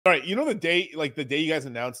All right, you know the day you guys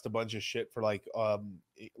announced a bunch of shit for like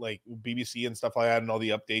BBC and stuff like that, and all the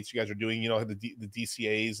updates you guys are doing. You know the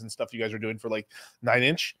DCAs and stuff you guys are doing for like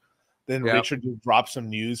 9-inch. Then Yep. Richard just dropped some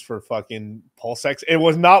news for fucking PulseX. It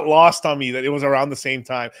was not lost on me that it was around the same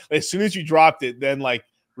time. As soon as you dropped it, then like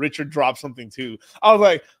Richard dropped something too. I was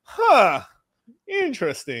like, huh,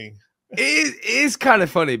 interesting. It is kind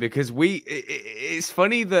of funny because it's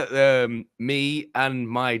funny that me and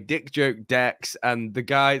my dick joke Dex and the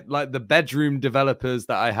guy, like the bedroom developers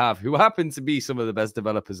that I have, who happen to be some of the best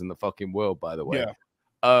developers in the fucking world, by the way.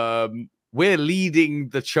 Yeah. We're leading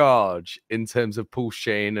the charge in terms of pulse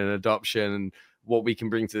chain and adoption and what we can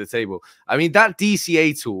bring to the table. I mean, that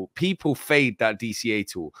DCA tool, people fade that DCA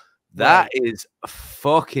tool. That is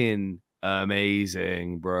fucking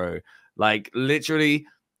amazing, bro. Like literally.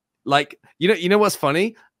 Like, you know what's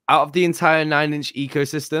funny? Out of the entire 9-inch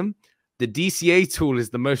ecosystem, the DCA tool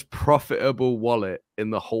is the most profitable wallet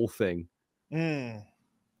in the whole thing. Mm.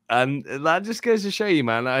 And that just goes to show you,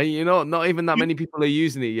 man. You know, not even that many people are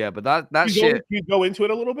using it yet, but that shit. Can you go into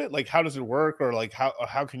it a little bit? Like, how does it work? Or like,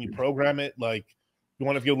 how can you program it? Like, you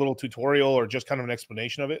want to give a little tutorial or just kind of an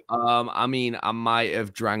explanation of it? I mean, I might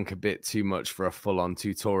have drank a bit too much for a full-on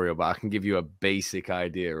tutorial, but I can give you a basic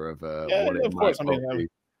idea of what it might be.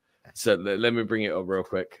 So let me bring it up real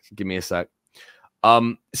quick. Give me a sec.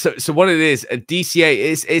 So what it is, a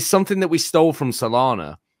DCA is something that we stole from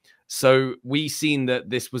Solana. So we seen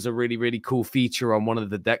that this was a really, really cool feature on one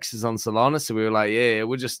of the dexes on Solana. So we were like, yeah,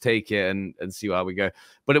 we'll just take it and see how we go.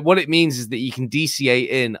 But what it means is that you can DCA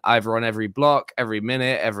in either on every block, every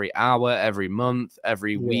minute, every hour, every month,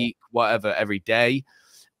 every week, whatever, every day.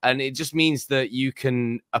 And it just means that you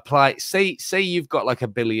can apply, say you've got like 1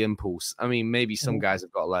 billion pulse. I mean, maybe some guys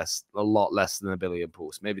have got a lot less than 1 billion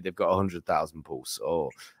pulse. Maybe they've got 100,000 pulse or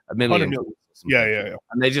 1 million. Yeah.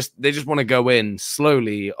 And they just want to go in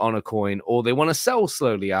slowly on a coin, or they want to sell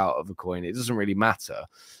slowly out of a coin. It doesn't really matter.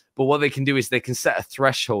 But what they can do is they can set a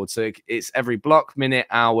threshold. So it's every block, minute,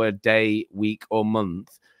 hour, day, week, or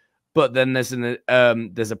month. But then there's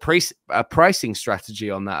a pricing strategy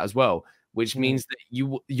on that as well, which means that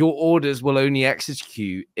your orders will only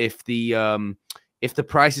execute if the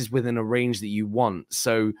price is within a range that you want.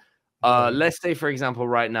 So let's say, for example,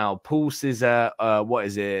 right now, Pulse is what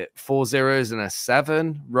is it? 4 zeros and a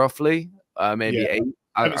 7, roughly, maybe 8.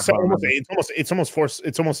 It's almost 8. It's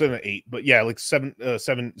almost in an 8, but yeah, like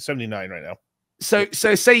 779 right now. So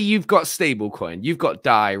say you've got stablecoin, you've got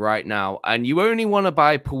DAI right now, and you only want to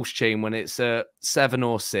buy Pulse chain when it's a 7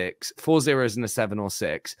 or 6, 4 zeros and a 7 or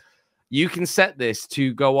 6. You can set this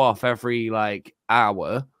to go off every like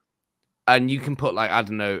hour, and you can put like, I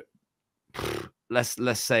don't know, let's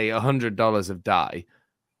say $100 of DAI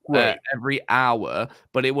every hour,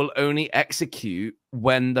 but it will only execute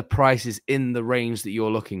when the price is in the range that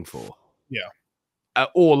you're looking for. Yeah.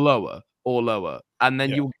 Or lower. And then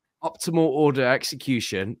you'll get optimal order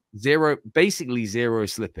execution, basically zero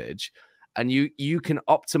slippage. And you can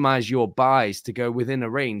optimize your buys to go within a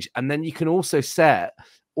range. And then you can also set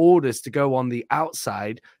orders to go on the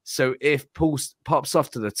outside. So if Pulse pops off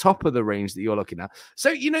to the top of the range that you're looking at. So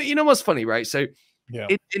you know what's funny, right? So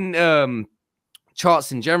in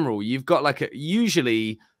charts in general, you've got like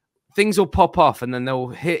usually things will pop off and then they'll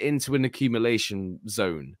hit into an accumulation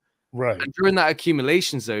zone. Right. And during that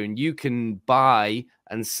accumulation zone, you can buy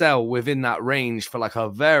and sell within that range for like a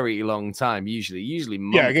very long time, usually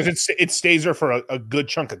months. Yeah, because it stays there for a good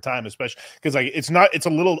chunk of time, especially because like it's a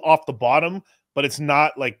little off the bottom, but it's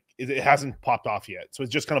not like it hasn't popped off yet. So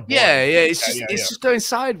it's just kind of boring. It's just going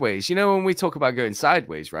sideways. You know, when we talk about going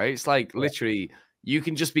sideways, right? It's like literally you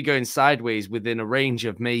can just be going sideways within a range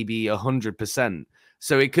of maybe 100%.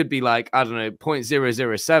 So it could be like, I don't know,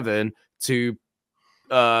 0.007 to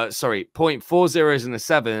 0.4 zeros and a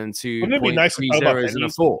 7 to 0.3 zeros and a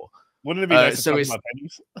 4. Wouldn't it be nice to talk about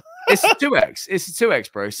pennies? It's 2x. It's a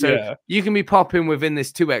 2x, bro. So you can be popping within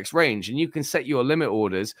this 2x range, and you can set your limit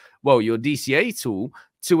orders, your DCA tool,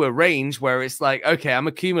 to a range where it's like, okay, I'm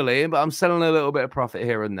accumulating, but I'm selling a little bit of profit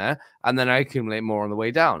here and there, and then I accumulate more on the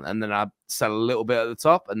way down, and then I sell a little bit at the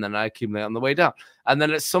top, and then I accumulate on the way down. And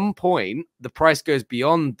then at some point, the price goes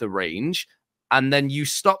beyond the range, and then you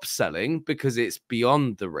stop selling because it's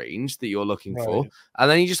beyond the range that you're looking for. And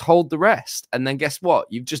then you just hold the rest. And then guess what?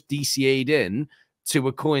 You've just DCA'd in to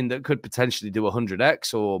a coin that could potentially do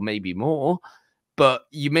 100x or maybe more. But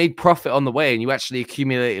you made profit on the way, and you actually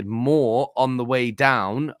accumulated more on the way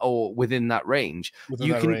down or within that range.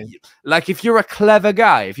 Like if you're a clever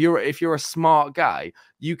guy, if you're a smart guy,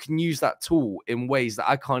 you can use that tool in ways that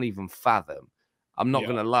I can't even fathom. I'm not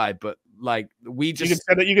gonna lie, but like you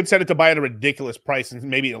can set it to buy at a ridiculous price and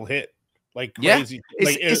maybe it'll hit. like crazy.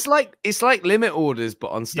 It's like limit orders,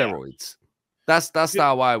 but on steroids. That's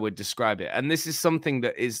how I would describe it. And this is something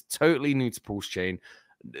that is totally new to Pulse Chain.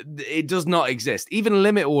 It does not exist. Even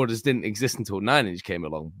limit orders didn't exist until 9inch came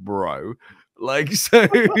along, bro. Like, so,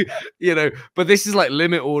 you know, but this is like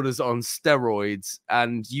limit orders on steroids,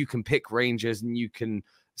 and you can pick ranges and you can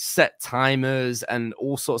set timers and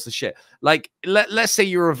all sorts of shit. Like, let's say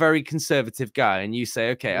you're a very conservative guy and you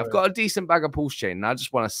say, okay, I've got a decent bag of Pulse Chain and I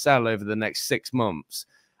just want to sell over the next 6 months.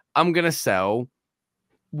 I'm going to sell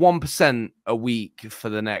 1% a week for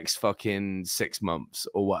the next fucking 6 months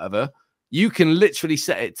or whatever. You can literally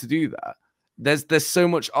set it to do that. There's so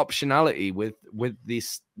much optionality with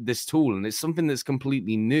this tool, and it's something that's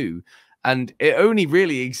completely new, and it only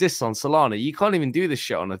really exists on Solana. You can't even do this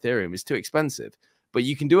shit on Ethereum. It's too expensive, but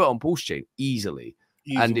you can do it on Pulse Chain easily.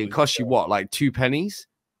 And it costs you what, like 2 pennies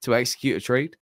to execute a trade?